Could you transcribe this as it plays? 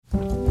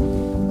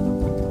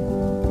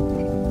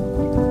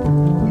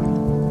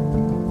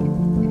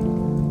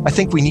I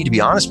think we need to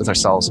be honest with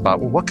ourselves about,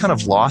 well, what kind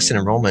of loss in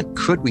enrollment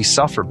could we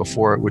suffer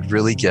before it would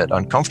really get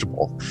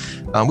uncomfortable?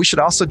 We should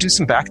also do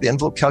some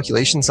back-of-the-envelope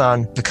calculations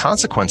on the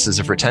consequences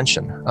of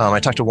retention.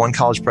 I talked to one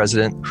college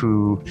president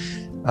who,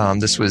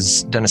 this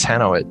was Dennis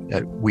Hanno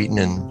at Wheaton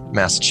in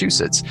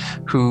Massachusetts,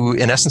 who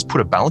in essence put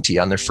a bounty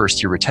on their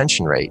first-year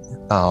retention rate.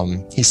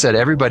 He said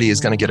everybody is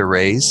going to get a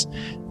raise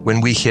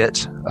when we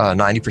hit a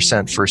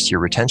 90% first-year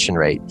retention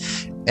rate.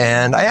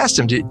 And I asked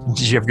him, did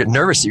you ever get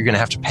nervous that you're going to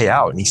have to pay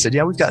out? And he said,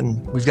 yeah, we've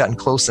gotten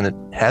close and it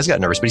has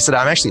gotten nervous. But he said,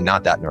 I'm actually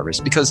not that nervous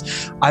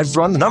because I've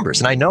run the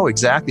numbers and I know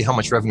exactly how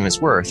much revenue is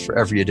worth for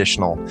every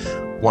additional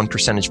 1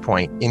 percentage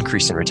point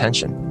increase in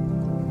retention.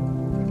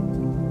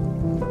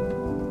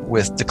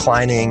 With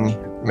declining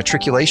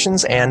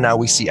matriculations, and now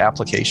we see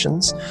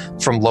applications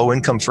from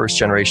low-income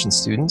first-generation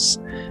students,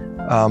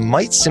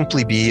 might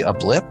simply be a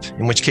blip,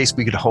 in which case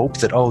we could hope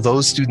that,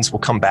 those students will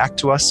come back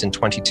to us in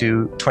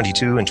 22 and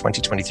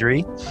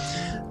 2023.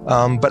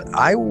 But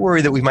I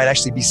worry that we might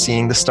actually be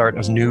seeing the start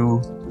of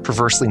new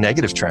perversely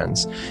negative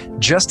trends,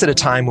 just at a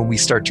time when we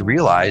start to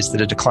realize that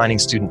a declining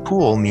student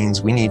pool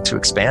means we need to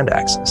expand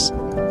access.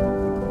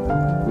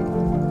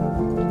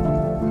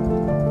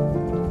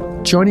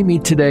 Joining me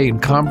today in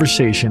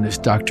conversation is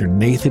Dr.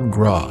 Nathan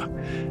Graw,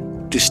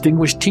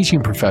 Distinguished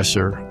Teaching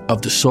Professor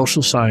of the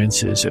Social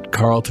Sciences at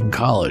Carleton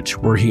College,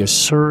 where he has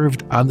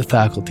served on the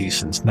faculty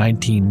since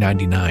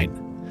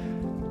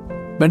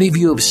 1999. Many of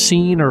you have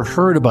seen or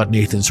heard about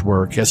Nathan's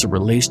work as it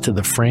relates to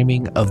the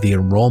framing of the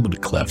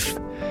enrollment cliff,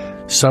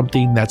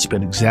 something that's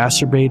been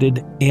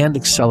exacerbated and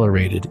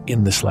accelerated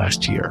in this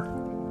last year.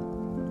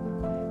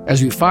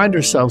 As we find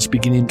ourselves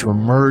beginning to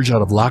emerge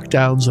out of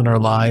lockdowns in our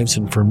lives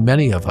and for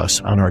many of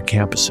us on our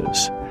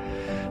campuses,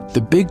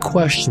 the big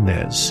question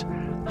is,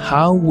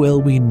 how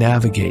will we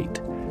navigate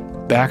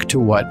back to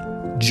what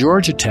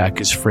Georgia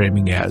Tech is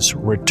framing as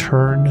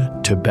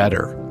return to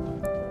better?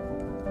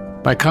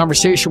 My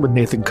conversation with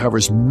Nathan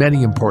covers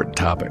many important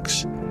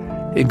topics,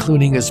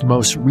 including his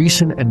most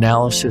recent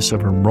analysis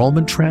of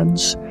enrollment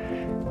trends,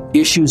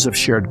 issues of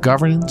shared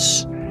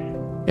governance,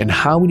 and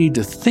how we need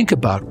to think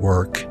about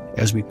work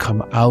as we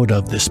come out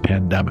of this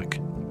pandemic.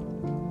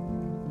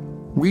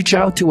 Reach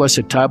out to us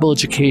at Teibel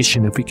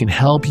Education if we can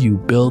help you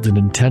build an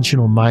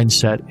intentional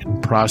mindset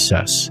and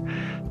process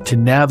to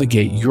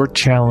navigate your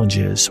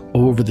challenges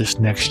over this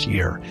next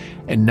year.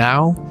 And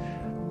now,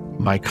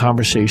 my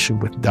conversation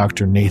with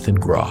Dr. Nathan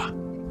Graw.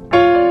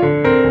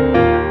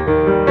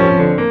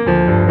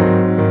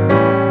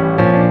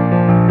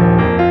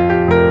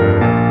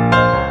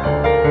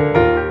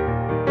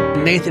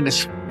 Nathan,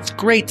 it's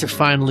great to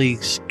finally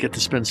get to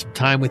spend some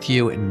time with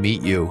you and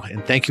meet you.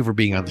 And thank you for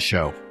being on the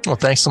show. Well,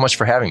 thanks so much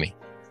for having me.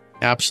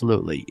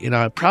 Absolutely.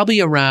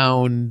 Probably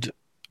around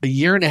a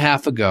year and a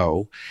half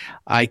ago,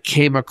 I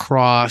came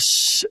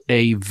across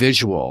a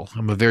visual.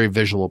 I'm a very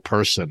visual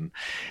person.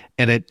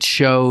 And it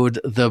showed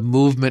the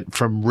movement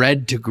from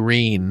red to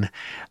green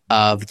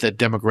of the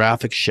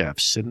demographic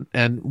shifts.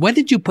 And when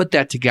did you put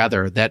that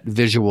together, that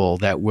visual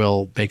that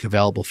we'll make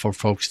available for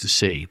folks to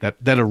see,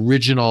 that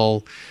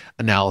original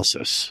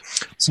analysis?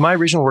 So my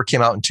original work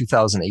came out in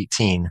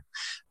 2018.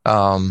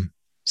 So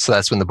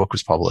that's when the book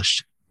was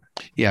published.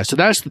 Yeah, so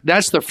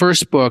that's the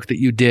first book that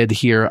you did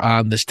here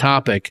on this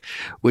topic,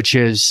 which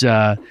is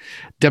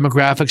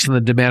Demographics and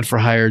the Demand for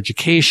Higher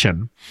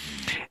Education.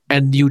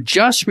 And you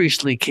just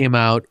recently came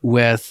out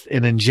with,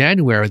 and in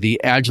January,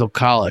 the Agile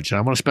College. And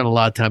I want to spend a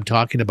lot of time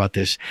talking about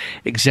this,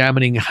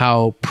 examining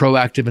how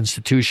proactive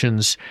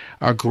institutions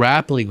are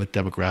grappling with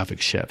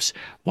demographic shifts.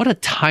 What a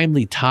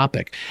timely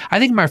topic. I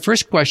think my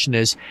first question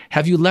is,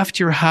 have you left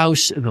your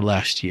house in the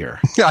last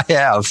year? I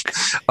have.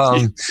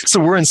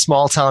 So we're in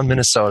small town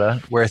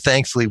Minnesota, where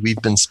thankfully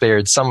we've been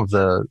spared some of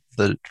the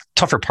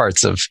tougher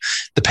parts of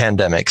the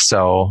pandemic.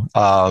 So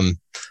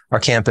our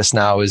campus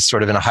now is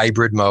sort of in a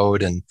hybrid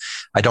mode, and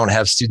I don't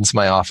have students in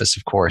my office,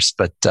 of course,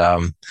 but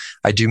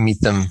I do meet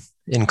them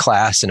in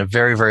class in a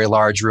very, very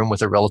large room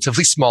with a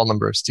relatively small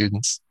number of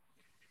students.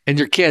 And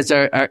your kids,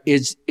 are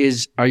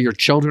your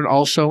children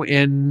also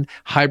in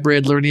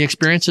hybrid learning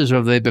experiences, or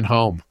have they been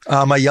home?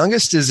 My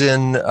youngest is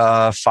in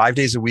 5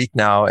 days a week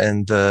now,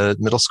 and the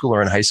middle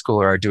schooler and high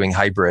schooler are doing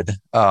hybrid,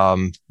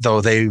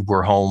 though they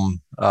were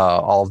home,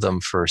 all of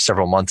them, for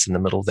several months in the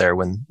middle there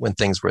when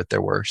things were at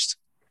their worst.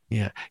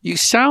 Yeah. You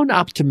sound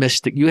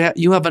optimistic.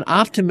 You have an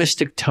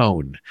optimistic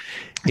tone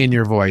in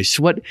your voice.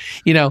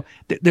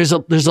 There's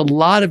a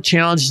lot of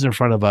challenges in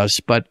front of us,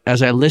 but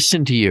as I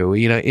listen to you,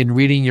 in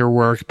reading your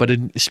work, but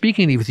in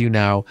speaking with you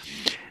now,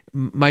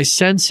 my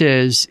sense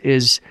is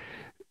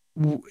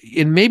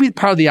and maybe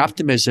part of the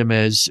optimism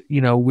is,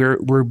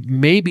 we're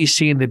maybe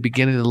seeing the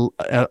beginning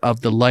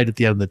of the light at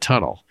the end of the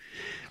tunnel.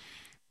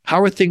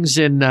 How are things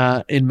in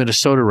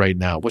Minnesota right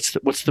now? What's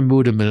the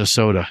mood in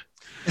Minnesota?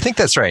 I think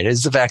that's right.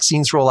 As the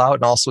vaccines roll out,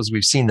 and also as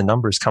we've seen the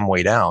numbers come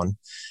way down,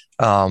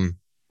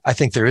 I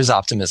think there is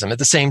optimism. At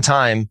the same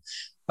time,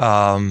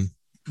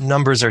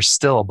 numbers are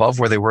still above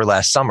where they were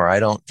last summer. I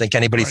don't think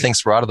anybody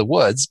thinks we're out of the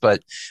woods,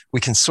 but we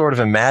can sort of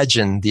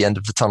imagine the end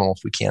of the tunnel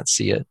if we can't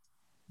see it.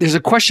 There's a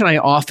question I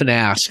often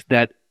ask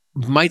that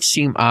might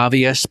seem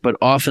obvious, but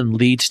often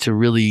leads to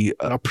really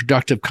a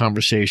productive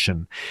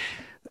conversation.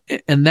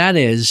 And that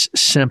is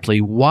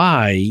simply,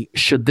 why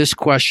should this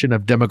question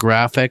of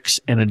demographics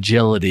and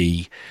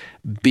agility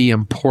be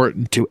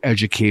important to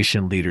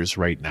education leaders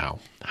right now?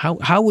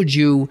 How would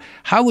you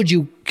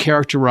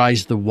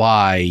characterize the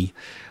why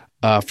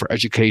for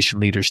education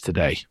leaders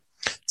today?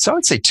 So I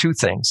would say two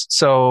things.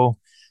 So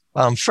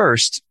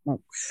first,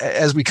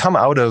 as we come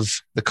out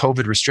of the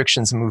COVID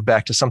restrictions and move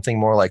back to something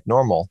more like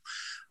normal,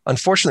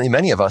 unfortunately,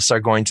 many of us are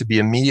going to be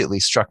immediately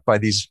struck by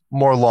these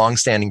more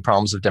long-standing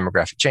problems of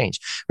demographic change.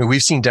 I mean,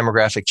 we've seen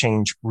demographic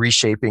change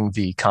reshaping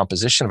the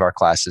composition of our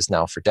classes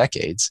now for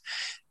decades.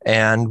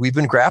 And we've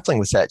been grappling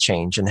with that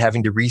change and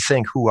having to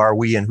rethink who are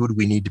we and who do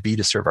we need to be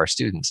to serve our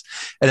students.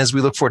 And as we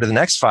look forward to the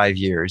next 5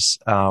 years,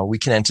 we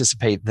can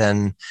anticipate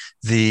then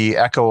the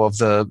echo of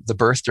the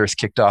birth dearth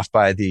kicked off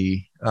by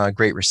the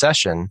Great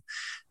Recession,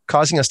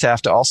 causing us to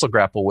have to also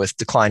grapple with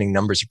declining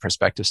numbers of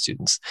prospective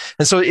students.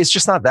 And so it's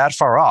just not that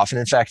far off. And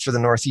in fact, for the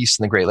Northeast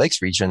and the Great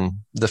Lakes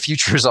region, the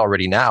future is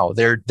already now.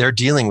 They're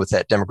dealing with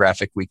that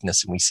demographic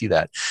weakness, and we see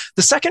that.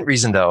 The second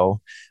reason,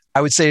 though,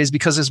 I would say, is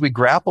because as we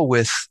grapple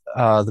with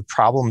the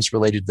problems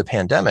related to the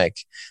pandemic,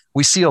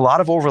 we see a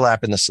lot of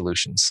overlap in the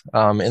solutions.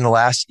 In the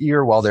last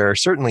year, while there are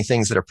certainly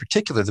things that are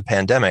particular to the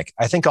pandemic,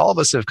 I think all of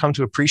us have come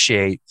to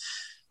appreciate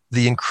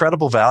the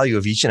incredible value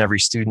of each and every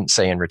student,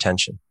 say, in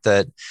retention,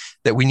 that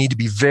we need to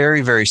be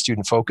very, very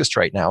student focused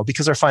right now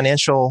because our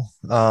financial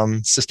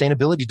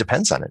sustainability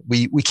depends on it.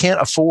 We can't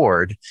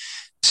afford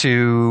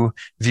to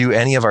view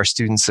any of our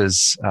students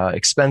as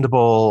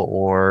expendable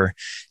or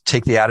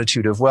take the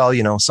attitude of,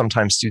 well,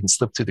 sometimes students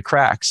slip through the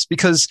cracks,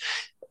 because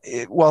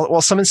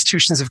while some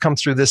institutions have come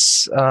through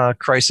this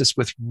crisis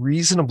with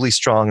reasonably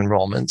strong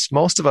enrollments,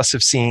 most of us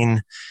have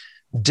seen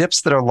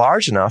dips that are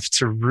large enough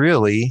to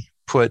really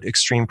put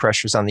extreme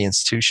pressures on the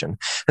institution.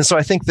 And so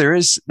I think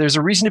there's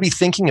a reason to be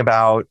thinking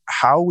about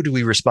how do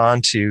we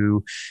respond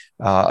to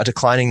a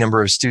declining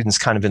number of students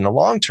kind of in the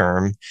long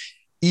term,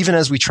 even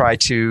as we try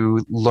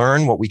to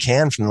learn what we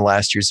can from the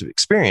last years of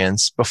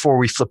experience before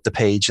we flip the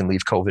page and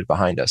leave COVID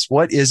behind us.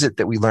 What is it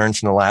that we learned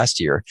from the last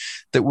year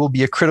that will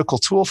be a critical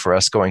tool for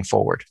us going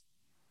forward?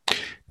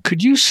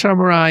 Could you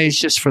summarize,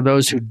 just for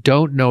those who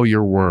don't know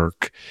your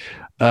work,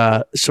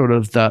 sort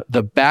of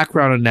the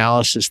background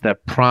analysis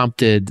that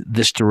prompted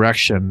this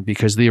direction?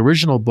 Because the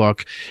original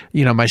book,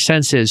 my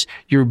sense is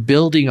you're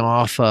building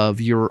off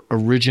of your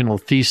original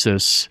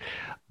thesis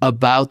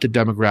about the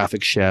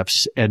demographic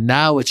shifts, and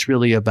now it's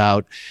really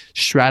about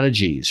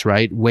strategies,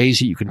 right? Ways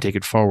that you can take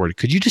it forward.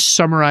 Could you just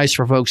summarize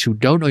for folks who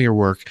don't know your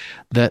work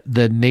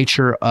the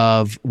nature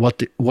of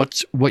what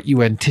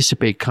you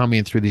anticipate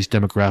coming through these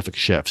demographic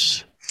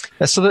shifts?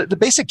 So the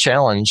basic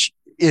challenge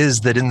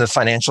is that in the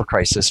financial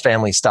crisis,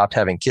 families stopped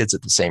having kids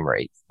at the same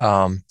rate.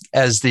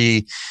 As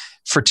the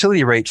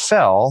fertility rate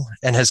fell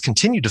and has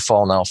continued to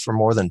fall now for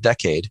more than a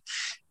decade,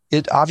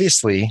 it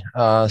obviously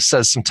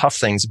says some tough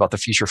things about the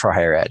future for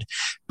higher ed.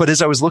 But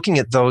as I was looking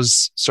at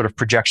those sort of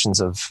projections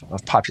of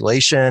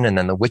population and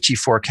then the WICHE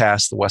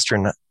forecast, the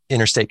Western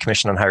Interstate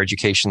Commission on Higher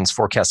Education's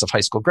forecast of high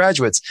school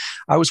graduates,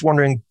 I was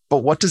wondering, but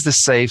what does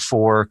this say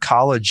for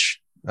college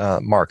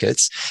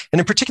markets?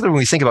 And in particular, when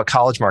we think about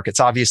college markets,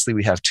 obviously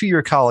we have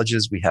two-year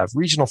colleges, we have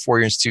regional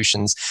four-year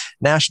institutions,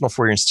 national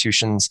four-year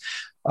institutions.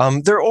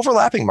 They're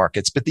overlapping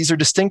markets, but these are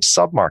distinct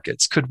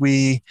submarkets. Could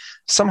we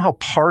somehow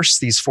parse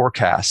these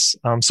forecasts?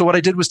 So what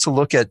I did was to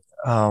look at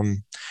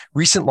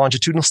recent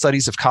longitudinal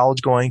studies of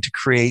college going to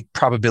create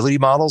probability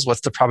models.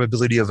 What's the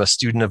probability of a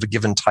student of a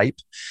given type,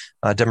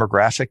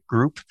 demographic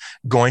group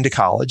going to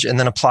college, and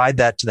then applied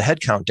that to the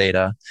headcount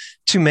data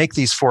to make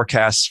these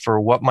forecasts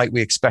for what might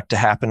we expect to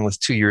happen with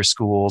two-year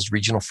schools,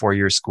 regional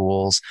four-year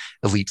schools,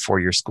 elite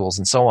four-year schools,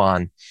 and so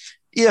on,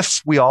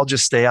 if we all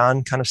just stay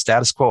on kind of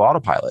status quo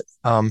autopilot.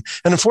 And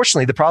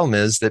unfortunately, the problem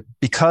is that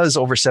because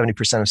over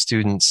 70% of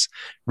students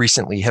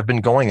recently have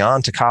been going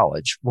on to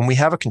college, when we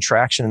have a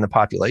contraction in the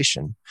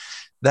population,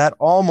 that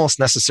almost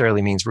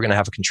necessarily means we're going to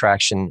have a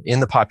contraction in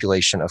the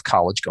population of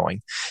college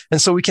going.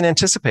 And so we can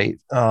anticipate,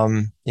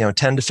 10 to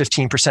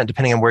 15%,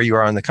 depending on where you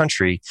are in the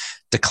country,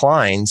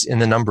 declines in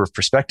the number of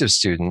prospective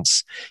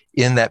students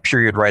in that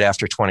period right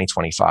after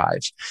 2025.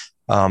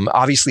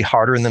 Obviously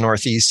harder in the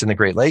Northeast and the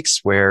Great Lakes,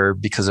 where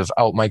because of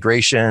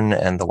out-migration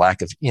and the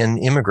lack of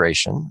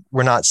in-immigration,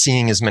 we're not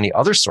seeing as many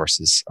other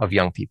sources of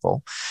young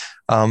people.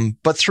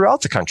 But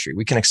throughout the country,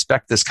 we can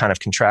expect this kind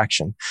of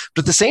contraction.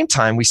 But at the same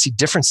time, we see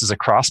differences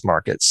across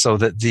markets so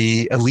that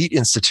the elite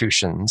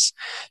institutions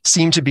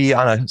seem to be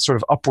on a sort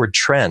of upward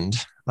trend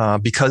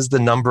because the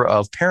number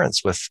of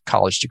parents with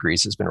college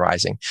degrees has been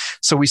rising.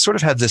 So we sort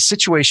of have this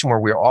situation where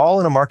we're all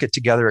in a market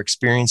together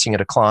experiencing a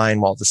decline,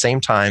 while at the same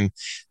time,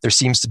 there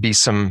seems to be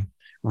some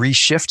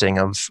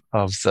reshifting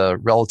of the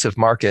relative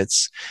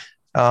markets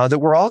that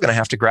we're all going to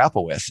have to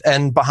grapple with.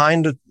 And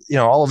behind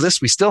all of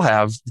this, we still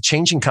have the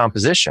changing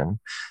composition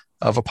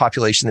of a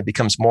population that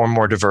becomes more and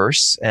more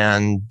diverse.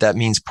 And that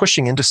means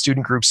pushing into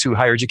student groups who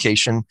higher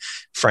education,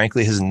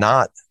 frankly, has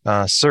not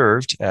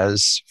served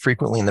as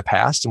frequently in the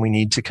past. And we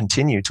need to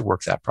continue to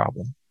work that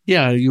problem.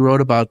 Yeah, you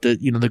wrote about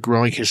the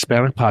growing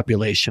Hispanic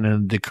population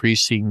and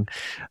decreasing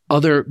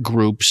other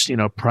groups,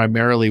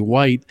 primarily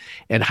white,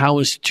 and how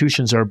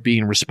institutions are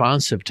being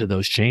responsive to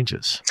those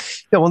changes.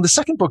 Yeah, well, the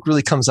second book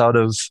really comes out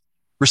of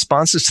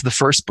responses to the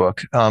first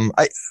book.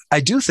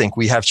 I do think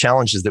we have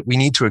challenges that we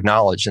need to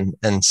acknowledge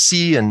and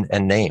see and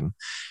name.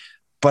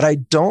 But I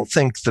don't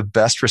think the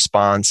best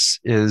response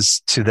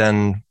is to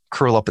then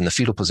curl up in the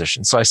fetal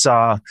position. So I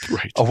saw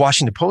a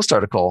Washington Post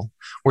article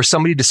where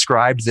somebody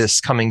described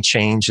this coming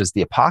change as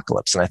the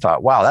apocalypse. And I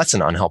thought, wow, that's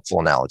an unhelpful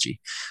analogy.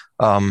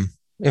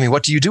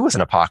 What do you do with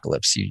an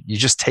apocalypse? You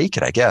just take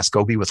it, I guess,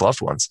 go be with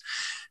loved ones.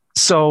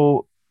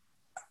 So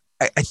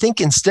I think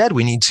instead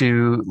we need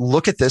to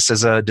look at this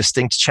as a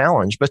distinct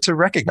challenge, but to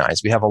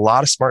recognize we have a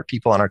lot of smart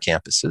people on our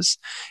campuses.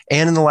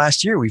 And in the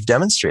last year, we've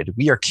demonstrated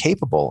we are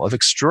capable of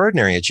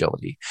extraordinary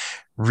agility,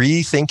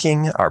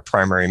 rethinking our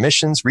primary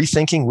missions,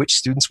 rethinking which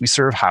students we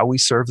serve, how we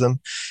serve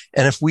them.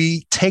 And if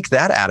we take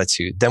that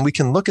attitude, then we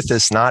can look at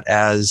this not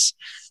as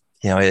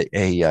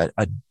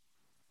a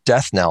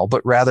death knell,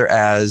 but rather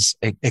as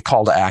a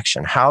call to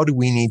action. How do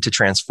we need to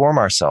transform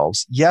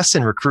ourselves? Yes,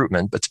 in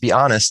recruitment, but to be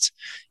honest,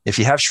 if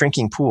you have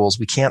shrinking pools,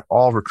 we can't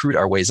all recruit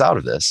our ways out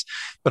of this.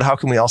 But how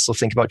can we also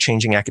think about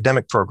changing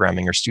academic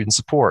programming or student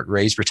support,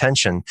 raise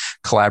retention,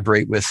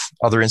 collaborate with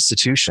other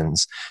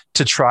institutions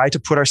to try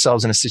to put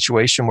ourselves in a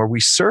situation where we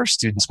serve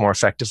students more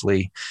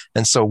effectively,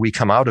 and so we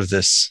come out of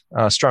this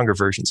stronger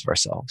versions of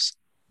ourselves?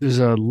 There's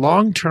a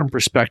long-term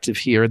perspective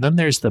here, and then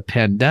there's the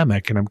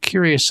pandemic. And I'm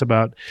curious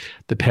about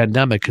the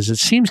pandemic because it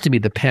seems to me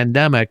the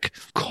pandemic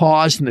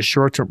caused in the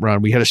short-term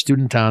run. We had a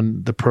student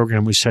on the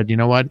program who said, you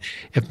know what,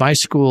 if my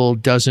school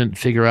doesn't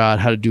figure out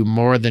how to do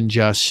more than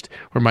just,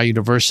 or my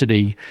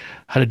university,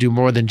 how to do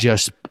more than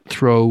just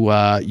throw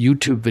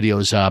YouTube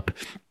videos up,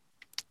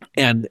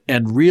 and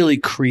really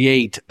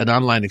create an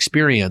online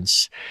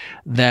experience,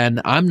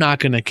 then I'm not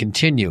going to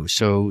continue.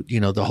 So,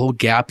 the whole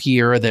gap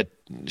year that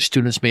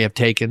students may have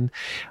taken,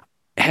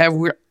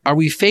 are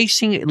we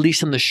facing, at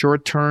least in the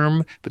short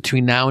term,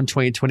 between now and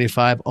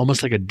 2025,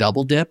 almost like a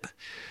double dip?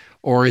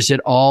 Or is it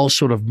all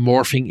sort of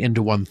morphing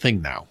into one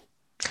thing now?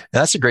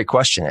 That's a great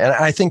question. And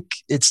I think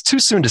it's too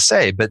soon to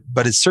say, but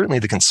it's certainly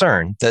the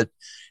concern that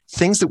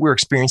things that we're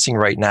experiencing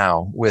right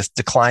now with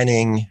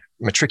declining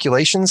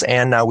matriculations,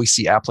 and now we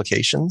see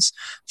applications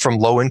from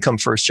low-income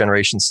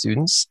first-generation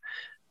students,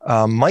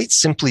 might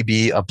simply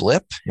be a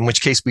blip, in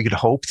which case we could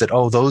hope that,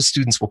 those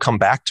students will come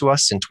back to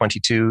us in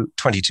 22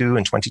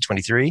 and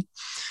 2023.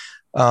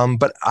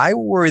 But I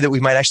worry that we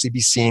might actually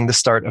be seeing the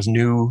start of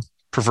new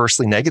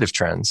perversely negative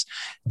trends,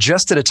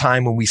 just at a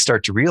time when we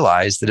start to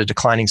realize that a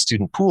declining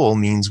student pool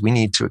means we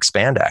need to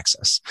expand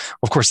access.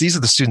 Of course, these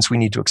are the students we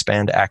need to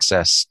expand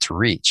access to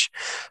reach.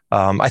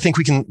 I think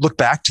we can look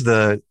back to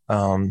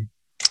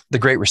the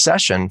Great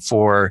Recession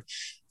for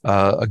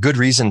a good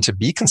reason to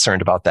be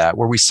concerned about that,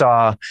 where we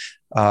saw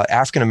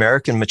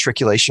African-American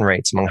matriculation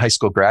rates among high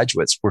school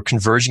graduates were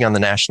converging on the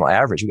national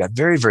average. We got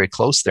very, very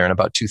close there in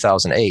about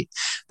 2008.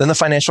 Then the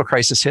financial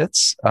crisis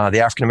hits. The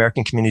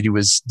African-American community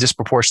was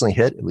disproportionately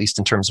hit, at least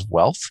in terms of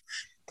wealth,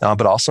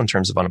 but also in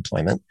terms of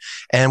unemployment.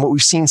 And what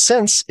we've seen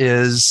since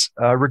is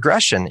a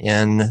regression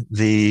in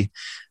the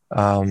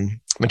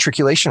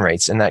matriculation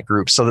rates in that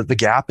group, so that the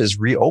gap is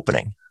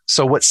reopening.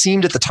 So what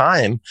seemed at the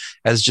time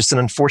as just an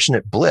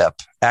unfortunate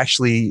blip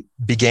actually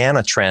began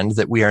a trend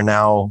that we are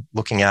now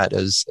looking at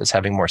as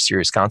having more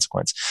serious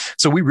consequence.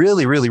 So we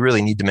really, really,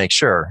 really need to make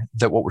sure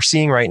that what we're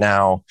seeing right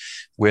now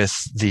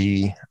with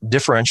the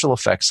differential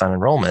effects on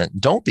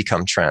enrollment don't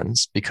become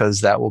trends,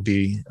 because that will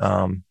be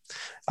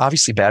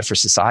obviously bad for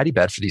society,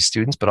 bad for these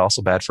students, but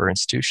also bad for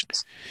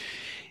institutions.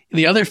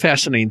 The other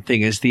fascinating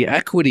thing is the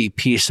equity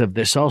piece of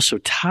this also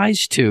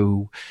ties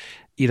to,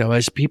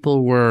 as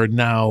people were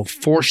now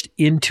forced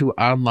into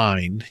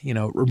online,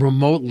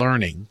 remote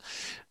learning,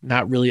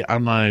 not really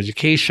online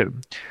education,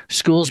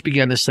 schools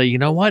began to say, you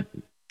know what?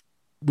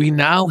 We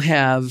now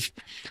have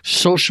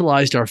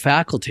socialized our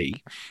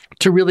faculty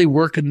to really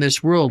work in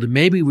this world.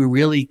 Maybe we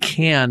really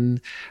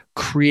can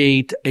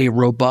create a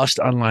robust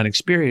online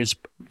experience.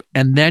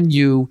 And then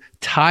you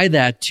tie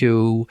that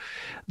to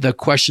the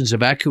questions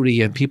of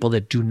equity and people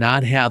that do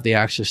not have the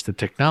access to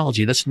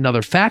technology. That's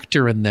another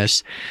factor in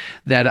this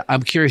that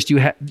I'm curious,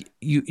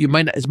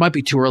 it might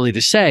be too early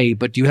to say,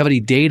 but do you have any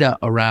data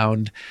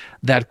around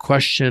that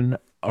question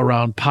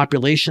around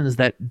populations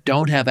that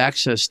don't have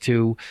access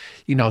to,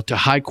 to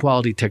high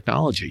quality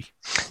technology?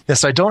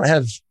 Yes, I don't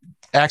have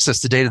access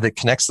to data that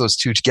connects those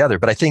two together,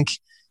 but I think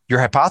your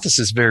hypothesis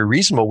is very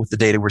reasonable with the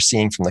data we're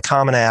seeing from the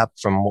Common App,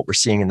 from what we're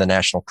seeing in the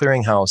National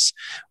Clearinghouse,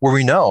 where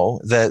we know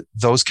that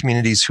those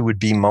communities who would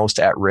be most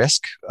at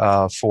risk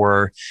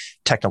for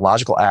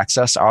technological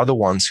access are the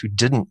ones who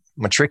didn't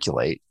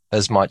matriculate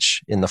as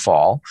much in the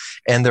fall.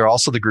 And they're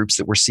also the groups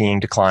that we're seeing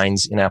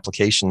declines in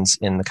applications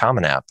in the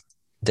Common App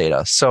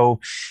data. So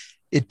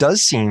it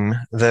does seem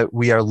that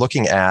we are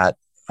looking at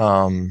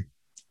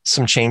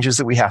some changes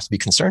that we have to be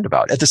concerned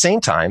about. At the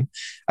same time,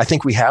 I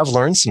think we have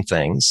learned some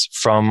things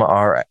from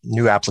our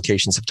new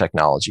applications of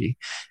technology.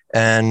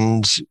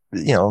 And,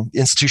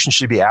 institutions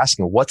should be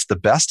asking, what's the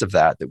best of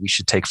that we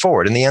should take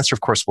forward? And the answer,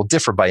 of course, will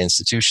differ by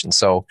institution.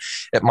 So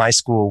at my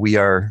school, we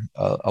are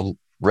a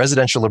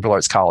residential liberal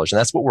arts college, and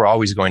that's what we're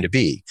always going to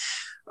be.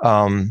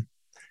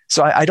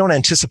 So I don't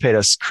anticipate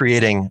us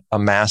creating a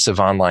massive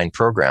online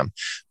program,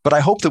 but I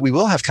hope that we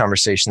will have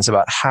conversations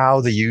about how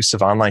the use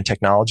of online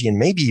technology and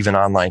maybe even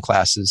online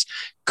classes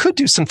could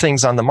do some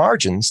things on the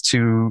margins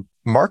to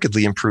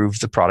markedly improve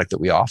the product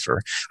that we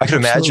offer. I could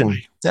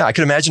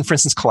imagine, for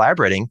instance,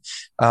 collaborating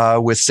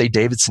with, say,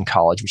 Davidson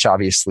College, which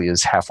obviously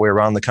is halfway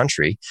around the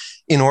country,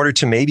 in order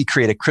to maybe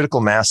create a critical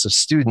mass of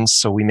students.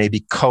 So we maybe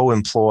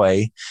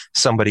co-employ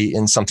somebody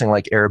in something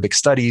like Arabic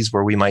studies,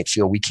 where we might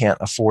feel we can't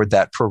afford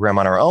that program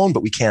on our own,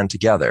 but we can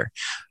together.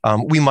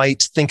 We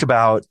might think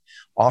about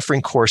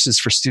offering courses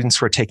for students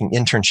who are taking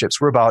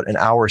internships. We're about an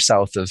hour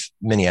south of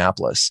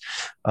Minneapolis.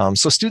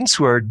 So students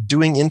who are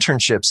doing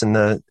internships in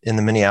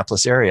the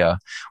Minneapolis area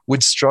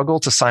would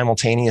struggle to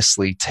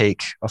simultaneously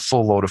take a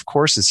full load of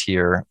courses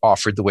here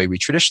offered the way we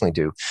traditionally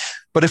do.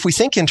 But if we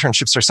think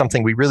internships are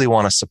something we really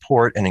want to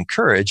support and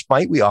encourage,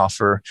 might we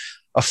offer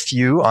a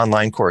few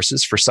online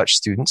courses for such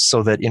students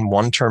so that in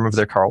one term of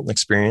their Carleton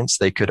experience,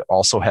 they could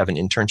also have an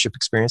internship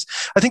experience?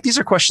 I think these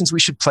are questions we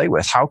should play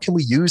with. How can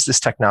we use this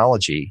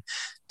technology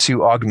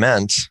to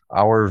augment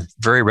our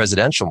very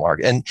residential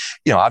market? And,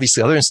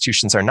 obviously other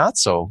institutions are not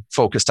so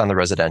focused on the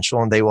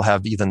residential, and they will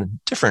have even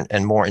different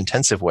and more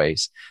intensive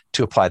ways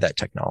to apply that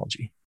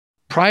technology.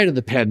 Prior to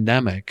the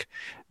pandemic,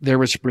 there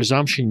was a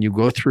presumption you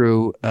go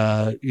through,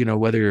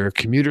 whether you're a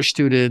commuter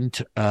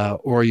student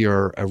or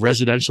you're a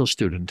residential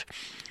student,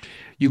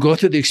 you go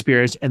through the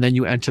experience and then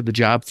you enter the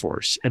job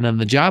force. And then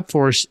the job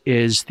force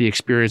is the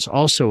experience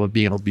also of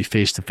being able to be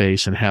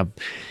face-to-face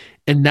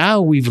and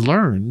now we've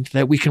learned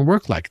that we can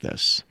work like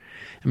this.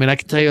 I mean, I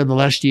can tell you in the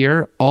last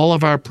year, all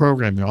of our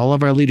programming, all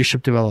of our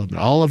leadership development,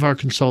 all of our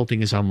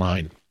consulting is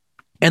online.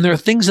 And there are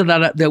things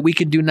that we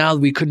can do now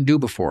that we couldn't do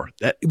before.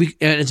 And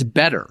it's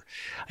better.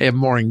 I have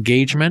more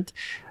engagement.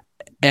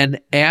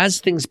 And as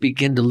things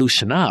begin to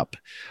loosen up,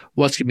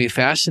 what's going to be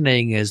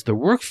fascinating is the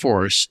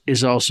workforce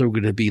is also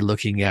going to be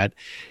looking at,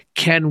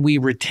 can we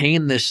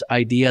retain this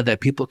idea that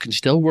people can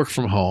still work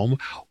from home,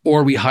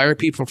 or we hire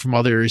people from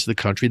other areas of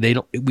the country?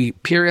 We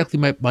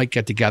periodically might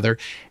get together.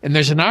 And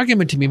there's an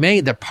argument to be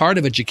made that part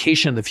of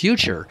education in the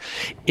future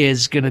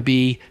is going to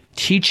be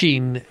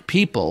teaching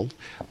people,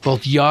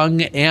 both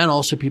young and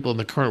also people in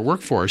the current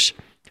workforce,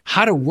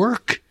 how to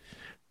work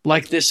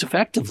like this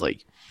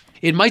effectively.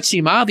 It might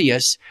seem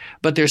obvious,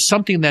 but there's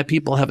something that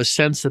people have a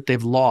sense that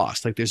they've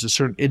lost, like there's a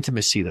certain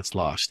intimacy that's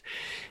lost.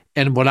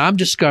 And what I'm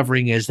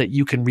discovering is that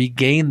you can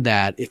regain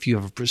that if you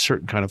have a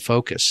certain kind of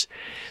focus.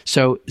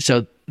 So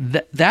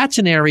that's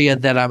an area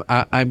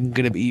that I'm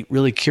going to be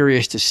really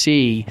curious to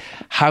see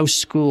how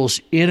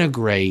schools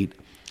integrate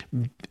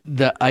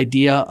the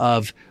idea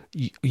of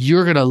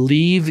you're going to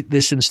leave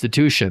this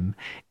institution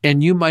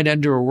and you might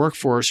enter a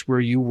workforce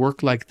where you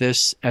work like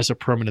this as a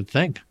permanent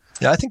thing.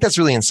 Yeah, I think that's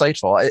really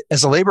insightful.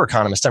 As a labor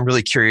economist, I'm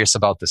really curious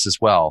about this as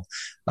well.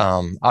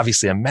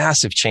 Obviously, a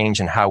massive change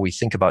in how we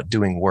think about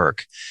doing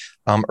work.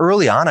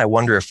 Early on, I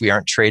wonder if we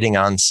aren't trading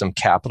on some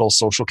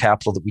social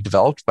capital that we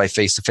developed by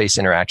face-to-face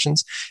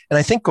interactions. And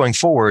I think going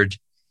forward,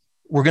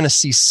 we're going to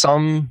see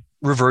some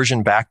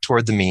reversion back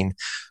toward the mean.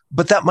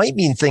 But that might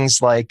mean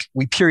things like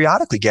we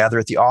periodically gather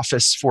at the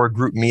office for a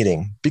group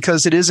meeting,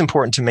 because it is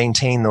important to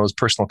maintain those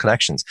personal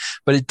connections.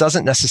 But it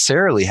doesn't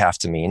necessarily have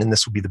to mean, and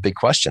this will be the big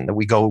question, that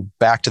we go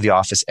back to the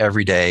office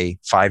every day,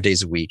 5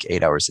 days a week,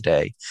 8 hours a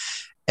day.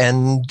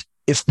 And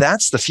if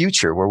that's the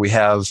future, where we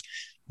have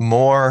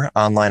more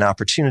online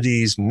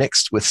opportunities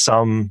mixed with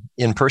some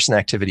in-person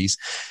activities,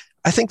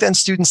 I think then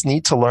students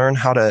need to learn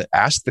how to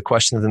ask the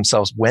question of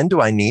themselves, when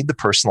do I need the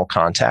personal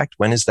contact?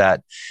 When is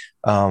that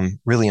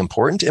really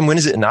important? And when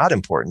is it not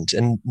important?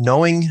 And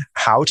knowing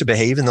how to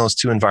behave in those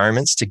two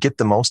environments to get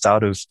the most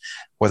out of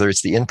whether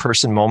it's the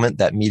in-person moment,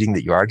 that meeting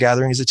that you are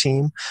gathering as a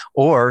team,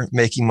 or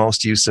making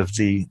most use of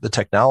the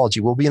technology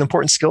will be an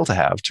important skill to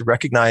have, to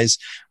recognize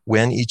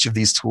when each of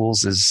these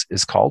tools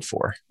is called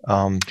for.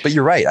 But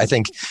you're right. I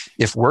think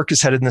if work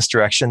is headed in this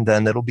direction,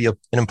 then that'll be an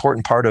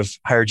important part of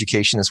higher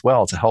education as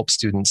well, to help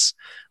students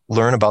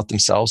learn about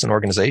themselves and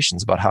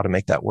organizations about how to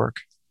make that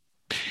work.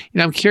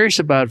 I'm curious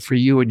about, for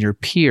you and your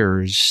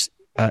peers,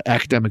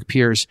 academic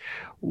peers,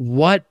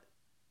 what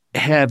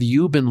have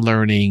you been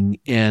learning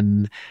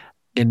in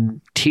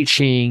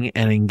teaching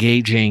and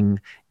engaging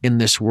in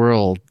this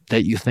world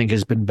that you think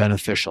has been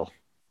beneficial?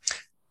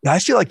 I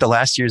feel like the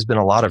last year has been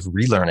a lot of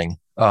relearning.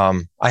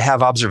 I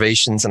have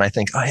observations and I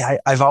think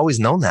I've always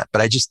known that,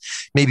 but I just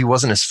maybe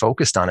wasn't as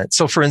focused on it.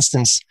 So for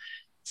instance,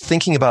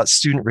 thinking about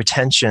student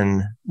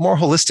retention more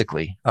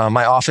holistically.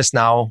 My office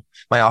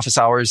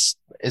hours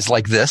is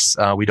like this.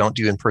 We don't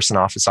do in-person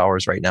office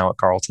hours right now at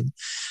Carleton.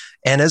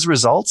 And as a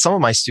result, some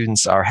of my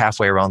students are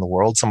halfway around the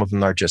world. Some of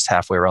them are just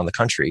halfway around the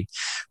country,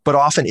 but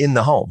often in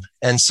the home.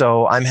 And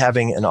so I'm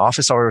having an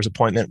office hours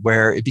appointment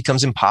where it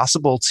becomes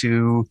impossible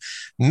to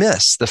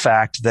miss the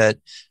fact that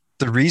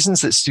the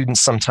reasons that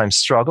students sometimes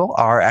struggle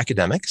are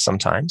academic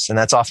sometimes, and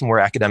that's often where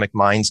academic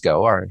minds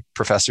go. Our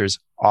professors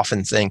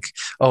often think,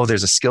 oh,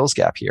 there's a skills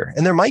gap here.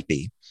 And there might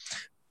be.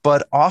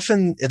 But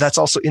often that's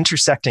also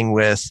intersecting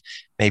with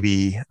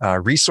maybe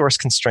resource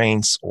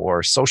constraints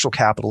or social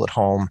capital at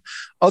home,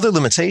 other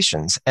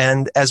limitations.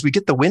 And as we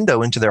get the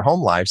window into their home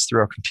lives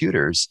through our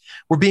computers,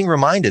 we're being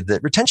reminded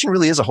that retention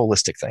really is a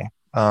holistic thing.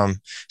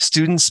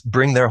 Students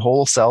bring their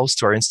whole selves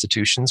to our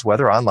institutions,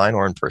 whether online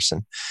or in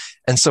person.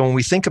 And so when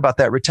we think about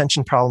that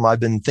retention problem,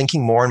 I've been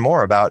thinking more and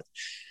more about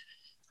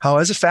how,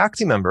 as a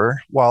faculty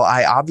member, while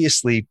I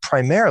obviously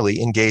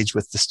primarily engage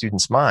with the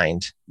student's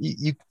mind,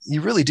 you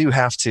really do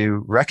have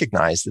to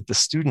recognize that the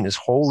student is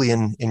wholly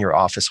in your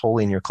office,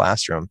 wholly in your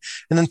classroom.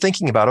 And then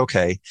thinking about,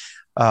 okay,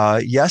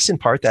 yes, in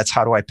part, that's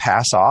how do I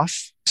pass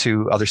off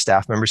to other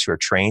staff members who are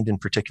trained in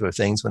particular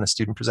things when a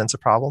student presents a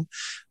problem.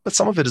 But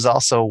some of it is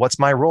also, what's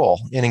my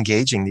role in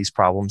engaging these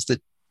problems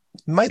that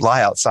might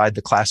lie outside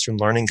the classroom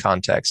learning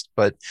context,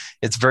 but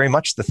it's very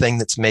much the thing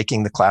that's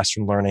making the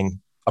classroom learning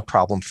a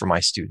problem for my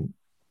student.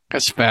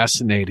 That's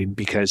fascinating,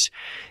 because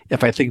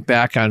if I think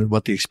back on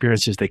what the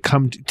experience is, they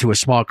come to a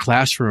small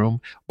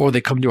classroom or they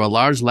come to a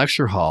large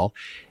lecture hall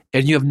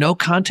and you have no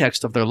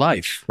context of their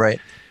life. Right.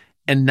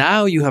 And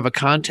now you have a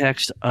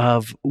context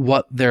of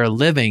what they're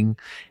living.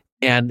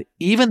 And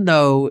even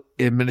though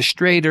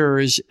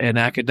administrators and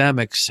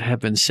academics have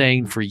been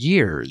saying for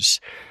years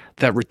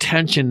that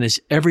retention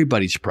is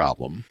everybody's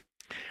problem,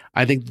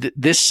 I think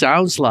this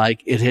sounds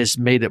like it has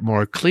made it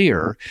more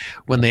clear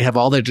when they have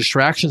all their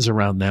distractions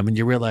around them, and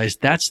you realize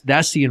that's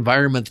the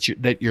environment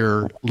that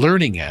you're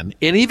learning in.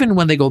 And even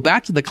when they go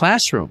back to the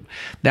classroom,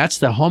 that's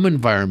the home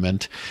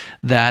environment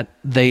that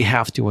they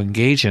have to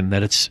engage in,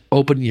 that it's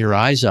opening your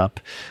eyes up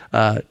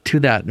to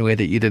that in a way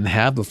that you didn't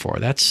have before.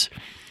 That's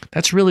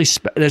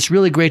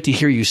really great to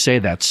hear you say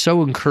that.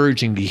 So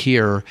encouraging to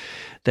hear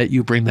that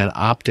you bring that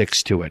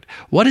optics to it.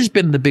 What has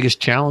been the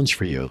biggest challenge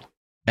for you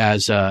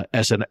as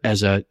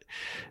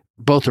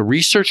both a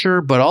researcher,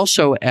 but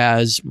also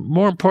as,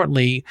 more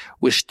importantly,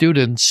 with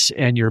students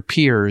and your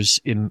peers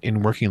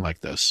in working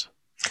like this?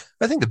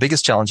 I think the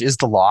biggest challenge is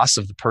the loss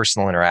of the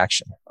personal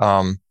interaction.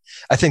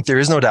 I think there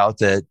is no doubt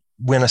that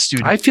when a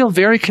student... I feel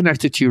very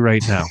connected to you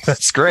right now.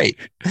 That's great.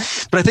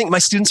 But I think my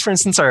students, for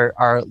instance,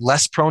 are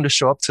less prone to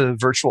show up to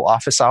virtual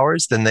office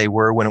hours than they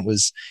were when it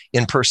was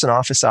in-person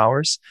office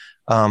hours.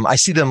 I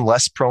see them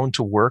less prone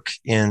to work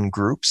in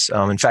groups.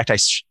 In fact, I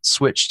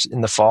switched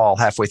in the fall,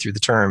 halfway through the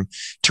term,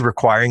 to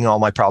requiring all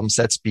my problem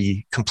sets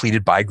be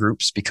completed by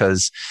groups,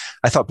 because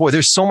I thought, boy,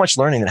 there's so much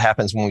learning that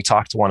happens when we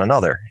talk to one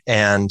another.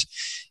 And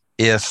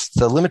if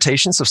the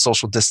limitations of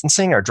social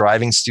distancing are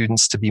driving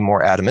students to be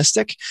more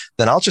atomistic,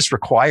 then I'll just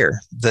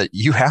require that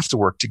you have to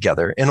work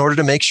together in order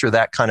to make sure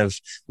that kind of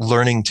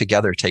learning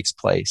together takes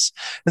place.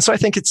 And so I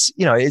think it's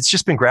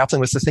just been grappling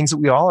with the things that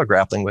we all are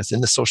grappling with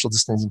in the social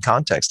distancing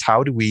context.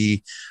 How do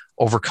we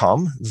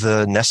overcome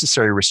the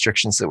necessary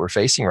restrictions that we're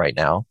facing right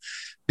now?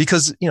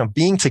 Because,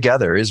 being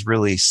together is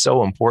really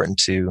so important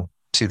to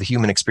the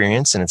human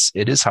experience, and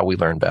it is how we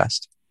learn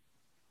best.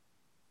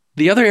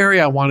 The other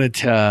area I wanted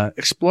to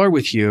explore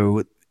with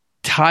you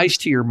ties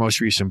to your most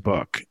recent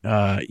book.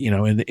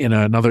 In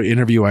another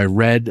interview I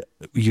read,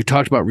 you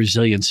talked about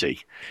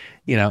resiliency,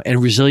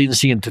 and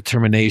resiliency and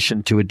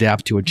determination to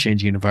adapt to a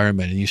changing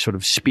environment. And you're sort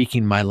of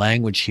speaking my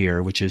language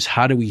here, which is,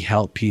 how do we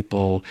help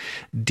people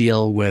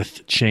deal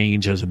with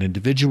change as an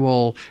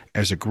individual,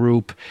 as a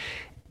group?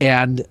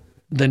 And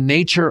the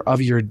nature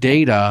of your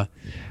data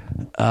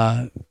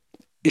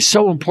is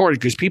so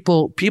important, because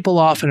people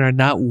often are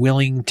not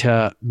willing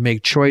to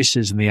make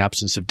choices in the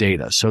absence of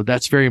data. So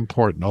that's very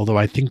important, although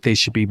I think they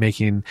should be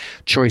making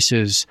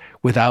choices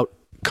without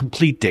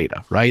complete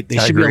data, right? They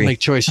should be able to make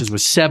choices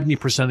with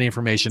 70% of the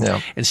information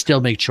and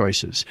still make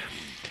choices.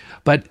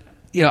 But,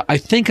 I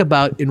think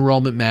about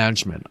enrollment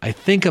management. I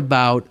think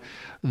about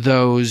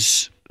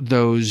those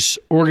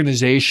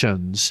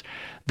organizations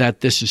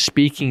that this is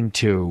speaking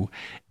to,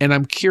 and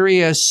I'm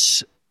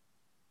curious,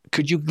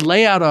 could you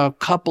lay out a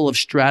couple of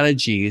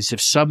strategies if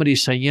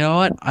somebody's saying, you know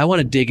what, I want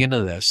to dig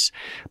into this?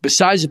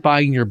 Besides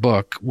buying your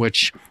book,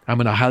 which I'm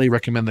going to highly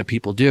recommend that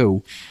people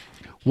do,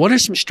 what are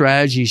some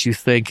strategies you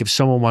think, if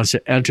someone wants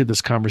to enter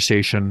this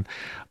conversation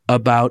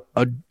about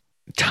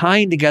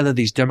tying together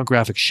these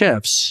demographic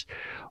shifts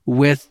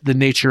with the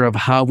nature of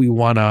how we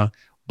want to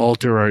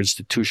alter our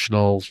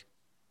institutional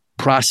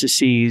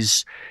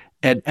processes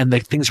and the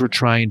things we're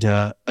trying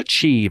to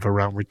achieve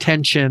around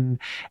retention,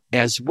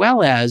 as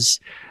well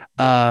as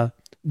the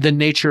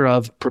nature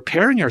of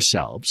preparing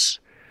ourselves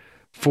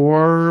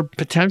for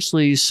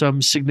potentially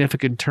some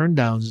significant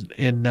turndowns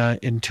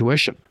in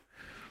tuition?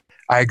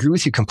 I agree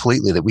with you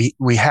completely that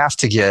we have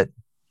to get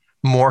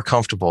more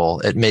comfortable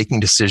at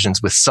making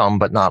decisions with some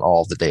but not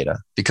all of the data,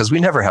 because we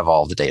never have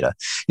all of the data.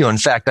 In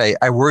fact,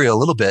 I worry a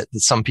little bit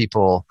that some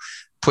people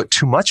put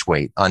too much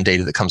weight on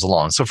data that comes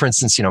along. So for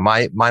instance,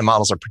 my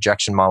models are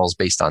projection models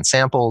based on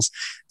samples.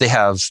 They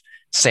have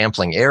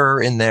sampling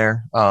error in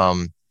there.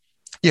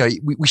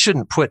 We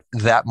shouldn't put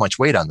that much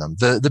weight on them.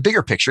 The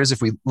bigger picture is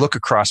if we look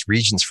across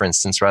regions, for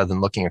instance, rather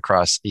than looking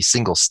across a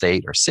single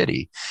state or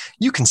city,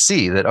 you can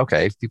see that,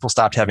 okay, people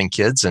stopped having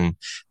kids, and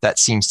that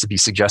seems to be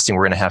suggesting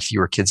we're going to have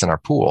fewer kids in our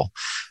pool.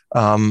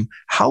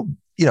 How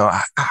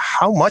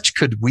much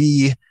could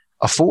we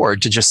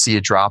afford to just see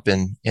a drop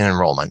in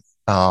enrollment?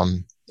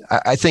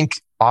 I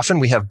think often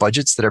we have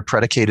budgets that are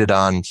predicated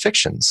on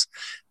fictions.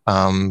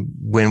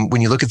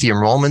 When you look at the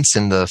enrollments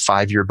in the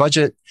 5-year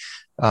budget,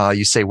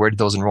 you say, where did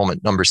those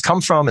enrollment numbers come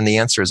from? And the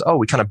answer is,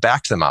 we kind of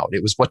backed them out.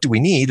 It was, what do we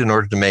need in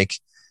order to make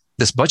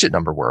this budget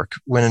number work?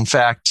 When in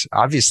fact,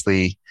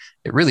 obviously,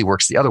 it really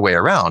works the other way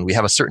around. We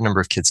have a certain number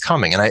of kids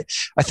coming. And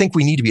I think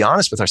we need to be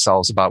honest with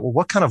ourselves about,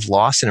 what kind of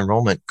loss in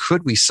enrollment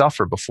could we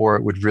suffer before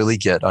it would really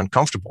get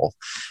uncomfortable?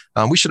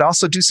 We should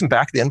also do some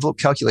back of the envelope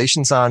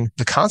calculations on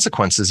the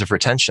consequences of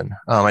retention.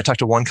 I talked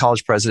to one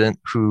college president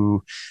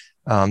who,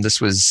 this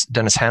was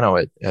Dennis Hanno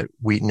at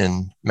Wheaton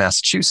in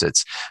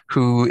Massachusetts,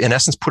 who in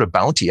essence put a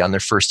bounty on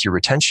their first year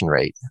retention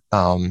rate.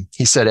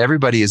 He said,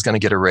 everybody is going to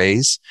get a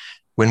raise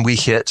when we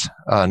hit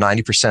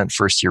 90%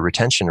 first year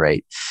retention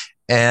rate.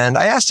 And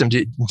I asked him,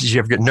 did you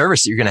ever get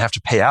nervous that you're going to have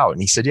to pay out? And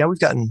he said, yeah, we've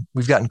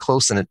gotten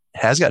close, and it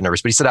has gotten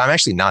nervous. But he said, I'm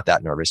actually not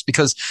that nervous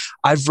because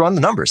I've run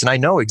the numbers and I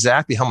know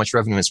exactly how much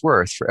revenue it's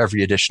worth for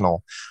every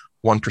additional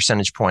 1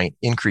 percentage point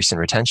increase in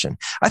retention.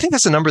 I think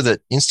that's a number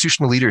that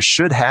institutional leaders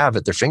should have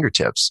at their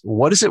fingertips.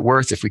 What is it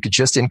worth if we could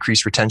just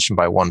increase retention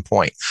by 1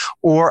 point?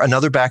 Or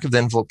another back of the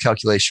envelope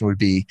calculation would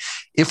be,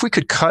 if we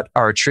could cut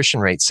our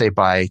attrition rate, say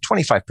by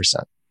 25%,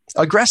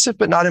 aggressive,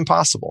 but not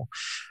impossible.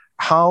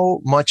 How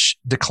much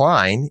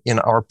decline in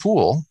our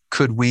pool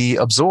could we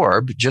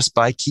absorb just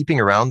by keeping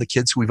around the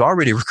kids who we've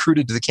already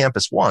recruited to the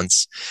campus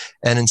once?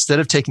 And instead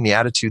of taking the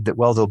attitude that,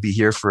 they'll be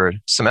here for a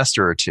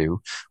semester or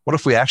two, what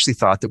if we actually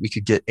thought that we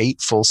could get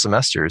 8 full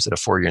semesters at a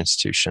 4-year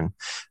institution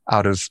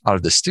out of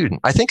the student?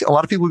 I think a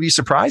lot of people would be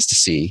surprised to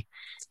see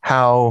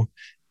how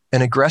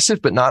an aggressive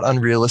but not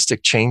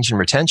unrealistic change in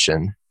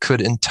retention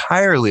could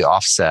entirely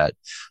offset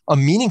a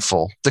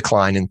meaningful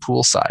decline in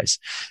pool size.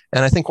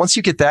 And I think once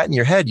you get that in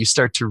your head, you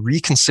start to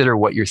reconsider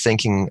what you're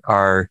thinking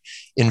are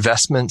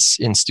investments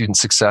in student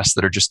success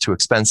that are just too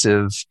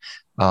expensive.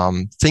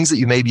 Things that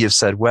you maybe have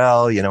said, in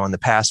the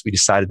past, we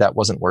decided that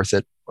wasn't worth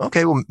it.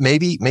 Okay,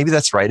 maybe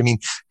that's right. I mean,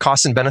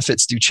 costs and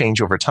benefits do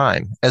change over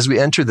time. As we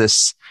enter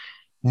this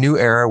new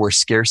era where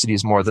scarcity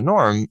is more the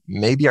norm,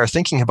 maybe our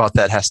thinking about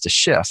that has to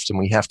shift, and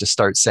we have to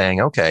start saying,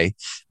 okay,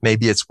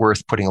 maybe it's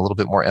worth putting a little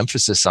bit more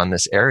emphasis on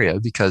this area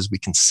because we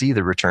can see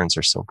the returns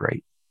are so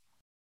great.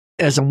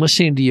 As I'm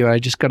listening to you, I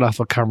just got off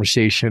a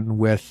conversation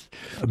with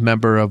a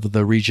member of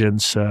the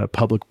Regents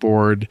public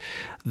board,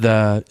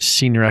 the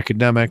senior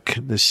academic,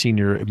 the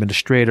senior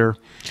administrator,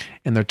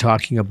 and they're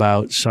talking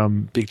about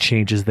some big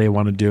changes they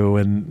want to do.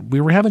 And we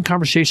were having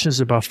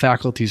conversations about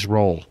faculty's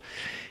role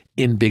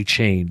in big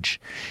change.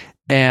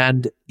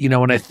 And,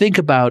 when I think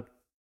about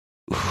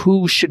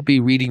who should be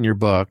reading your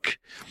book,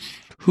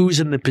 who's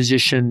in the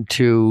position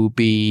to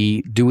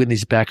be doing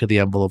these back of the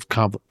envelope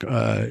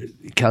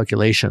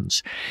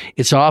calculations,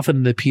 it's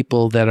often the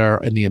people that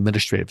are in the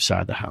administrative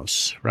side of the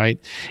house, right?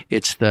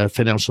 It's the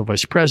financial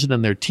vice president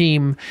and their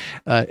team.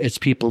 It's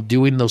people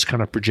doing those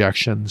kind of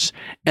projections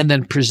and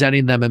then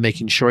presenting them and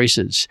making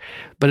choices.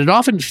 But it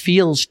often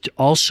feels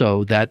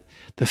also that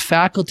the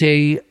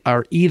faculty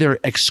are either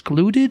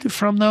excluded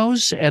from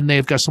those and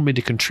they've got something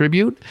to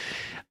contribute,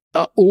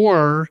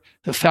 or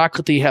the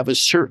faculty have a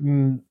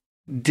certain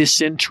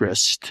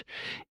disinterest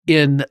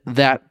in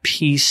that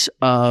piece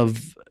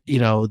of,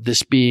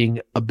 this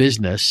being a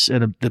business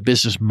and the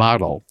business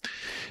model.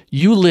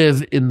 You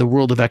live in the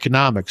world of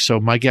economics, so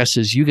my guess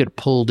is you get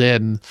pulled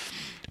in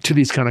to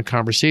these kind of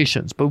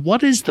conversations. But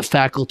what is the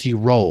faculty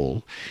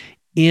role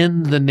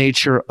in the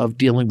nature of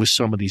dealing with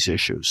some of these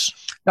issues?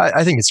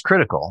 I think it's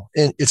critical.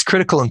 It's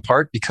critical in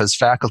part because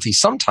faculty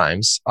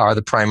sometimes are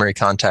the primary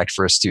contact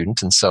for a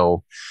student. And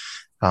so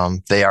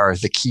they are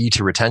the key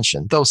to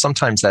retention, though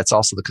sometimes that's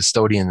also the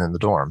custodian in the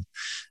dorm.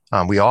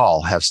 We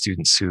all have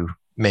students who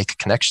make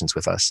connections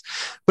with us.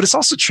 But it's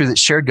also true that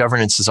shared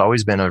governance has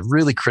always been a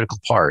really critical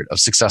part of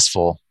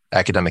successful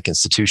academic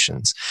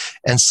institutions.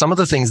 And some of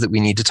the things that we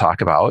need to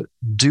talk about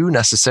do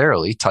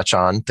necessarily touch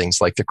on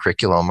things like the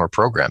curriculum or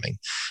programming.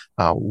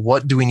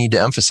 What do we need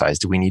to emphasize?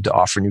 Do we need to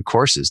offer new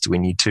courses? Do we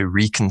need to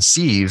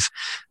reconceive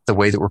the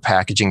way that we're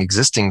packaging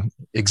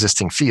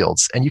existing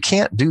fields? And you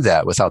can't do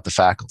that without the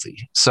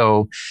faculty.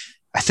 So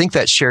I think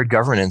that shared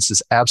governance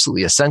is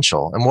absolutely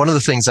essential. And one of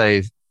the things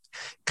I've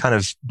kind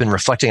of been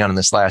reflecting on in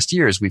this last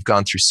year is we've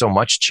gone through so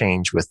much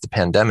change with the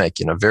pandemic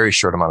in a very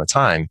short amount of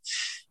time,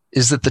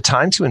 is that the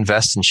time to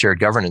invest in shared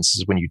governance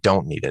is when you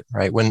don't need it,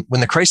 right? When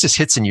the crisis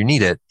hits and you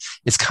need it,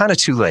 it's kind of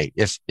too late.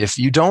 If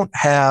you don't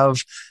have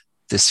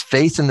this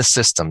faith in the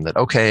system that,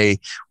 okay,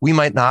 we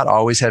might not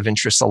always have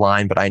interests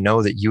aligned, but I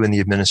know that you and the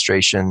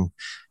administration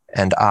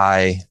and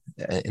I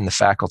in the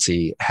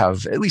faculty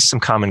have at least some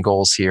common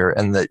goals here,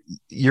 and that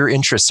your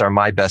interests are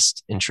my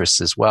best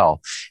interests as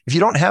well. If you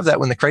don't have that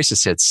when the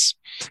crisis hits,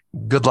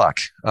 good luck.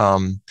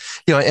 And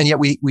yet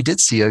we did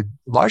see a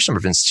large number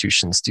of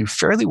institutions do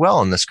fairly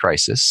well in this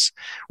crisis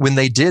when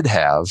they did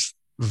have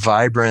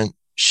vibrant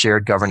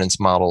shared governance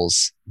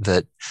models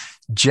that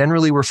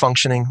generally were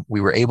functioning.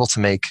 We were able to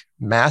make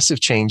massive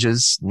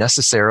changes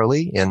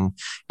necessarily in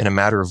a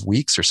matter of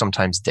weeks or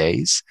sometimes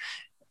days.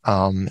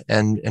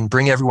 And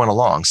bring everyone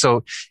along.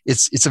 So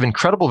it's of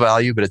incredible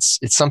value, but it's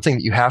something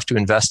that you have to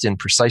invest in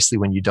precisely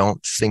when you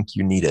don't think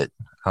you need it,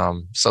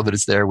 so that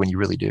it's there when you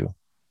really do.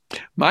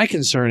 My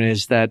concern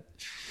is that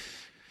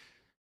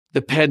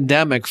the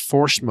pandemic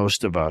forced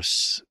most of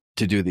us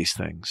to do these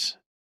things.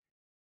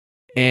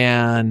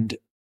 And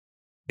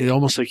it's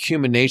almost like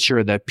human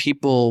nature that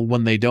people,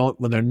 when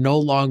they're no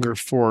longer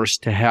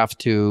forced to have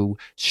to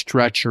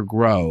stretch or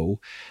grow,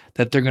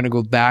 that they're going to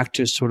go back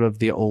to sort of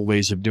the old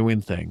ways of doing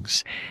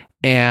things.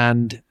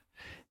 And,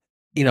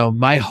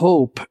 my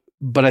hope,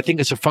 but I think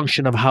it's a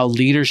function of how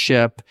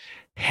leadership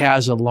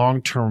has a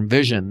long-term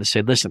vision to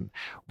say, listen,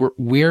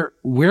 we're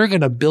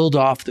going to build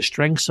off the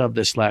strengths of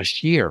this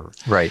last year.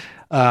 Right.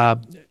 I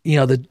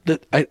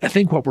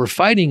think what we're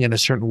fighting in a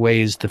certain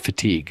way is the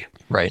fatigue.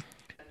 Right.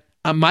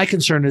 My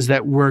concern is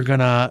that we're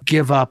going to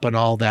give up on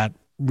all that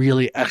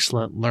really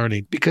excellent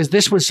learning because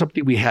this was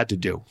something we had to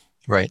do.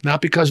 Right.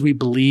 Not because we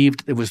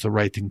believed it was the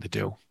right thing to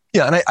do.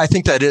 Yeah. And I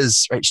think that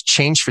is right.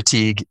 Change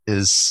fatigue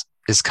is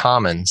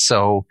common.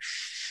 So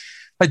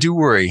I do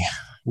worry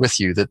with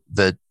you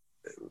that,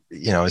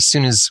 as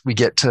soon as we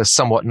get to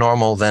somewhat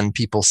normal, then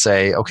people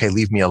say, okay,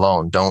 leave me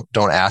alone. Don't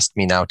ask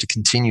me now to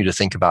continue to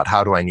think about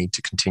how do I need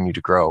to continue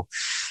to grow.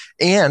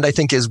 And I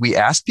think as we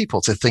ask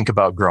people to think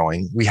about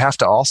growing, we have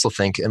to also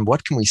think, and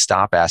what can we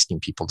stop asking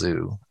people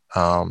to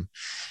do?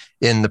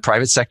 In the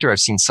private sector, I've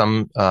seen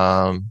some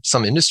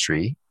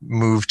industry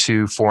move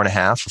to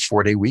 4.5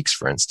 or 4-day weeks,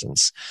 for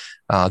instance.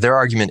 Their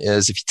argument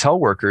is if you tell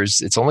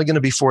workers it's only going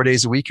to be 4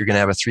 days a week, you're going to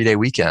have a 3-day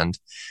weekend.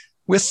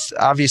 With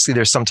obviously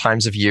there's some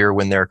times of year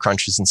when there are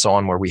crunches and so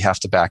on where we have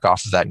to back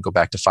off of that and go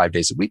back to 5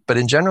 days a week. But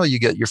in general, you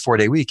get your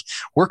 4-day week.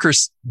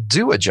 Workers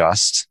do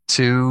adjust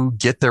to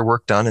get their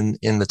work done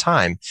in the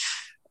time.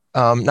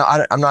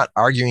 Now, I'm not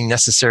arguing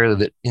necessarily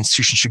that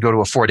institutions should go to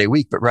a 4-day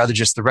week, but rather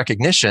just the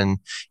recognition,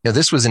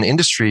 this was an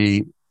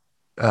industry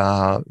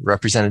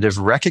representative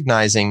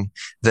recognizing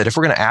that if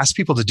we're going to ask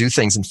people to do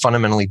things in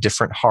fundamentally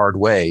different, hard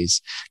ways,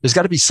 there's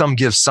got to be some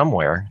give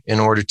somewhere in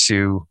order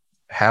to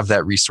have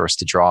that resource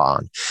to draw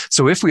on.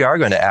 So if we are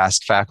going to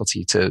ask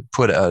faculty to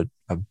put a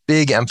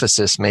big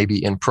emphasis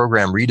maybe in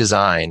program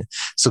redesign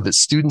so that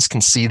students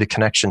can see the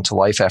connection to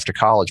life after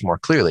college more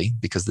clearly,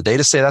 because the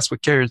data say that's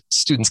what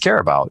students care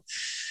about.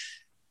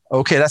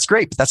 Okay, that's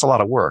great, but that's a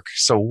lot of work.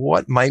 So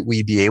what might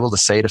we be able to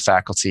say to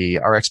faculty?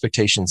 Our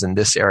expectations in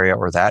this area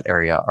or that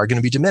area are going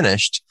to be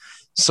diminished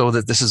so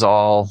that this is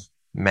all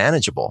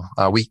manageable.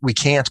 We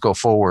can't go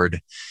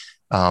forward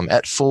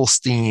at full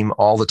steam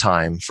all the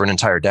time for an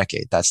entire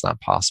decade. That's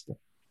not possible.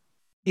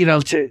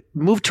 To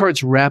move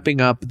towards wrapping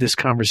up this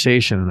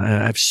conversation,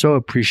 I've so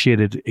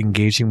appreciated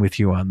engaging with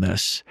you on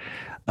this.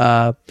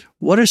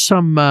 What are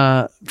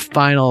some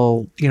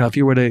final, if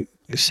you were to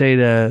say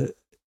to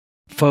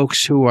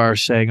folks who are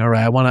saying, all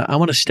right, I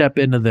want to step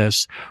into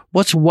this,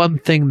 what's one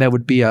thing that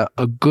would be a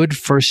good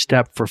first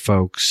step for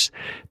folks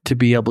to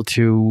be able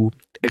to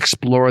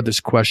explore this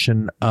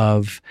question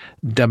of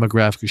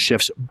demographic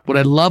shifts? What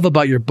I love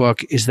about your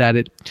book is that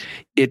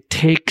it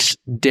takes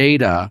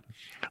data,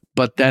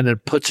 but then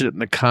it puts it in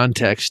the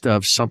context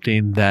of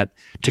something that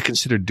to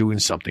consider doing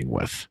something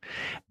with.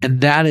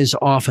 And that is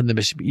often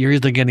you're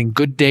either getting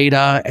good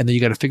data and then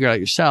you got to figure it out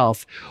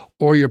yourself,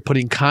 or you're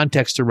putting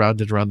context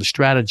around it, around the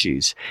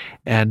strategies.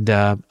 And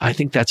I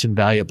think that's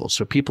invaluable.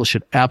 So people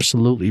should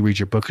absolutely read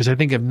your book, because I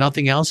think if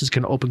nothing else, it's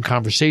going to open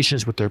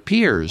conversations with their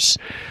peers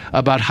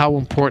about how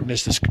important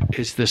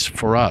is this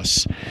for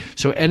us.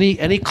 So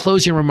any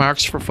closing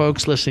remarks for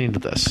folks listening to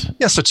this?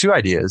 Yeah, so 2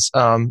 ideas.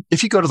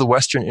 If you go to the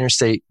Western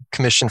Interstate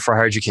Commission for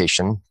Higher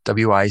Education,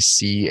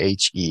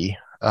 WICHE,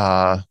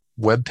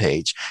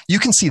 webpage, you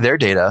can see their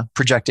data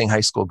projecting high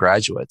school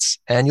graduates.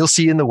 And you'll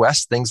see in the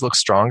West, things look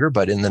stronger,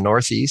 but in the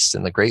Northeast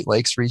and the Great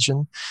Lakes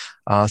region,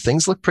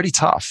 things look pretty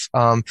tough.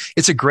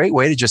 It's a great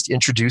way to just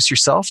introduce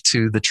yourself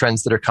to the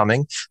trends that are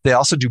coming. They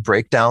also do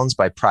breakdowns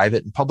by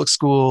private and public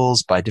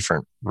schools, by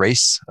different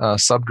race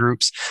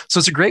subgroups. So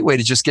it's a great way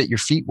to just get your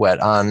feet wet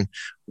on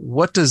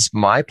what does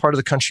my part of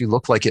the country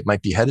look like it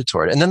might be headed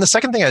toward. And then the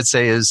second thing I'd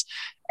say is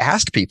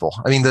ask people.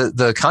 I mean,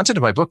 the content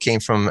of my book came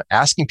from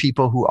asking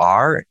people who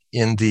are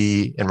in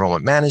the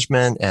enrollment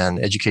management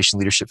and education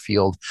leadership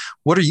field,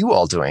 what are you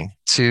all doing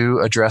to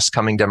address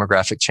coming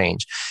demographic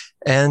change?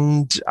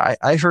 And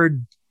I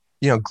heard,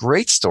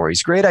 great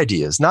stories, great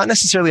ideas, not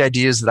necessarily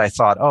ideas that I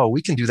thought, oh,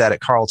 we can do that at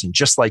Carleton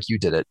just like you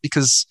did it,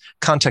 because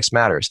context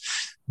matters.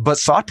 but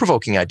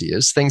thought-provoking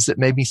ideas, things that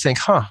made me think,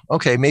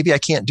 okay, maybe I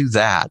can't do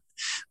that.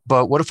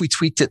 But what if we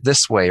tweaked it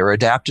this way or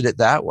adapted it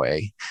that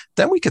way?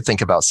 Then we could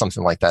think about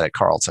something like that at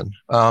Carleton.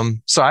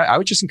 So I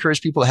would just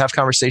encourage people to have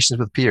conversations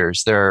with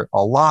peers. There are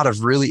a lot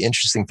of really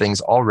interesting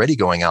things already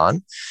going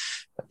on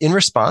in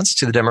response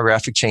to the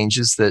demographic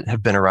changes that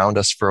have been around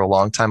us for a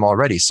long time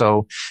already.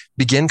 So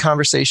begin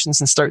conversations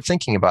and start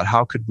thinking about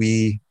how could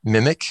we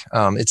mimic.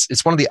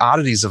 It's one of the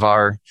oddities of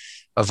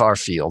our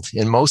field.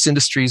 In most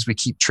industries, we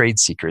keep trade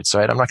secrets,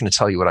 right? I'm not going to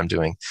tell you what I'm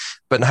doing.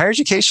 But in higher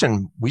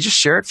education, we just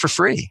share it for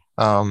free.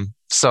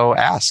 So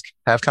ask,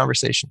 have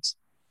conversations.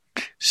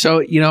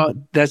 So,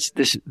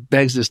 this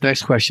begs this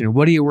next question.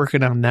 What are you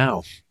working on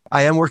now?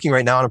 I am working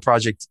right now on a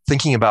project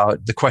thinking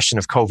about the question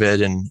of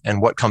COVID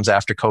and what comes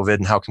after COVID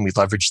and how can we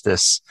leverage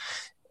this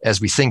as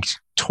we think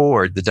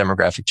toward the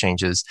demographic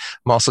changes.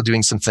 I'm also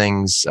doing some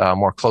things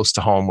more close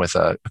to home with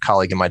a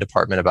colleague in my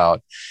department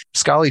about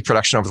scholarly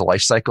production over the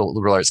life cycle at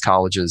liberal arts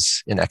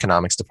colleges in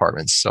economics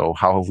departments. So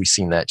how have we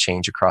seen that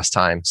change across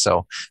time?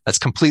 So that's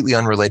completely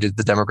unrelated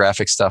to the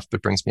demographic stuff,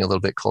 but brings me a little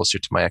bit closer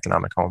to my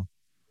economic home.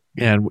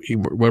 And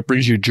what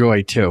brings you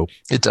joy too.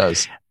 It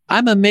does.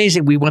 I'm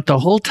amazing. We went the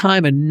whole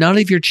time and none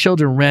of your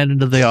children ran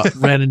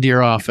into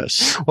your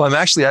office. Well, I'm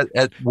actually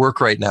at work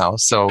right now.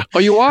 So oh,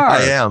 you are?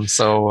 I am.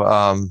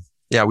 So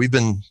we've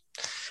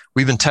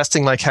been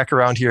testing like heck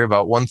around here.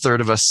 About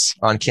 1/3 of us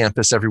on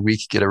campus every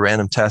week get a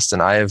random test,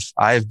 and I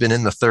have been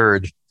in the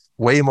third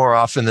way more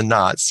often than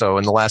not. So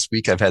in the last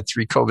week, I've had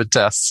 3 COVID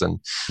tests,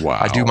 and wow.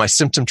 I do my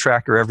symptom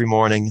tracker every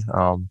morning.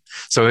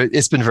 So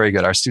it's been very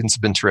good. Our students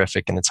have been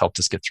terrific, and it's helped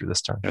us get through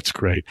this term. That's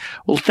great.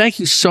 Well, thank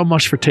you so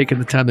much for taking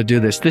the time to do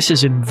this. This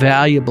is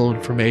invaluable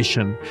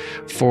information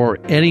for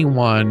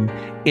anyone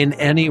in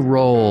any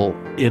role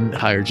in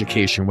higher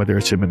education, whether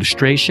it's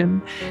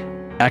administration,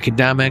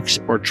 academics,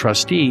 or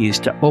trustees,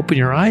 to open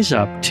your eyes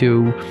up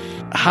to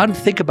how to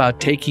think about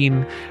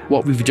taking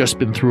what we've just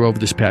been through over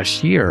this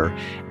past year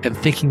and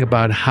thinking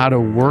about how to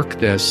work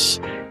this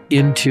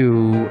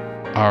into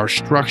our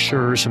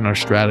structures and our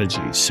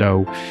strategies.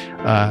 So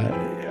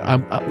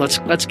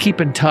let's keep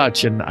in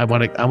touch, and I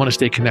want to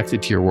stay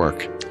connected to your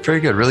work.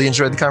 Very good. Really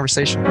enjoyed the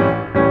conversation.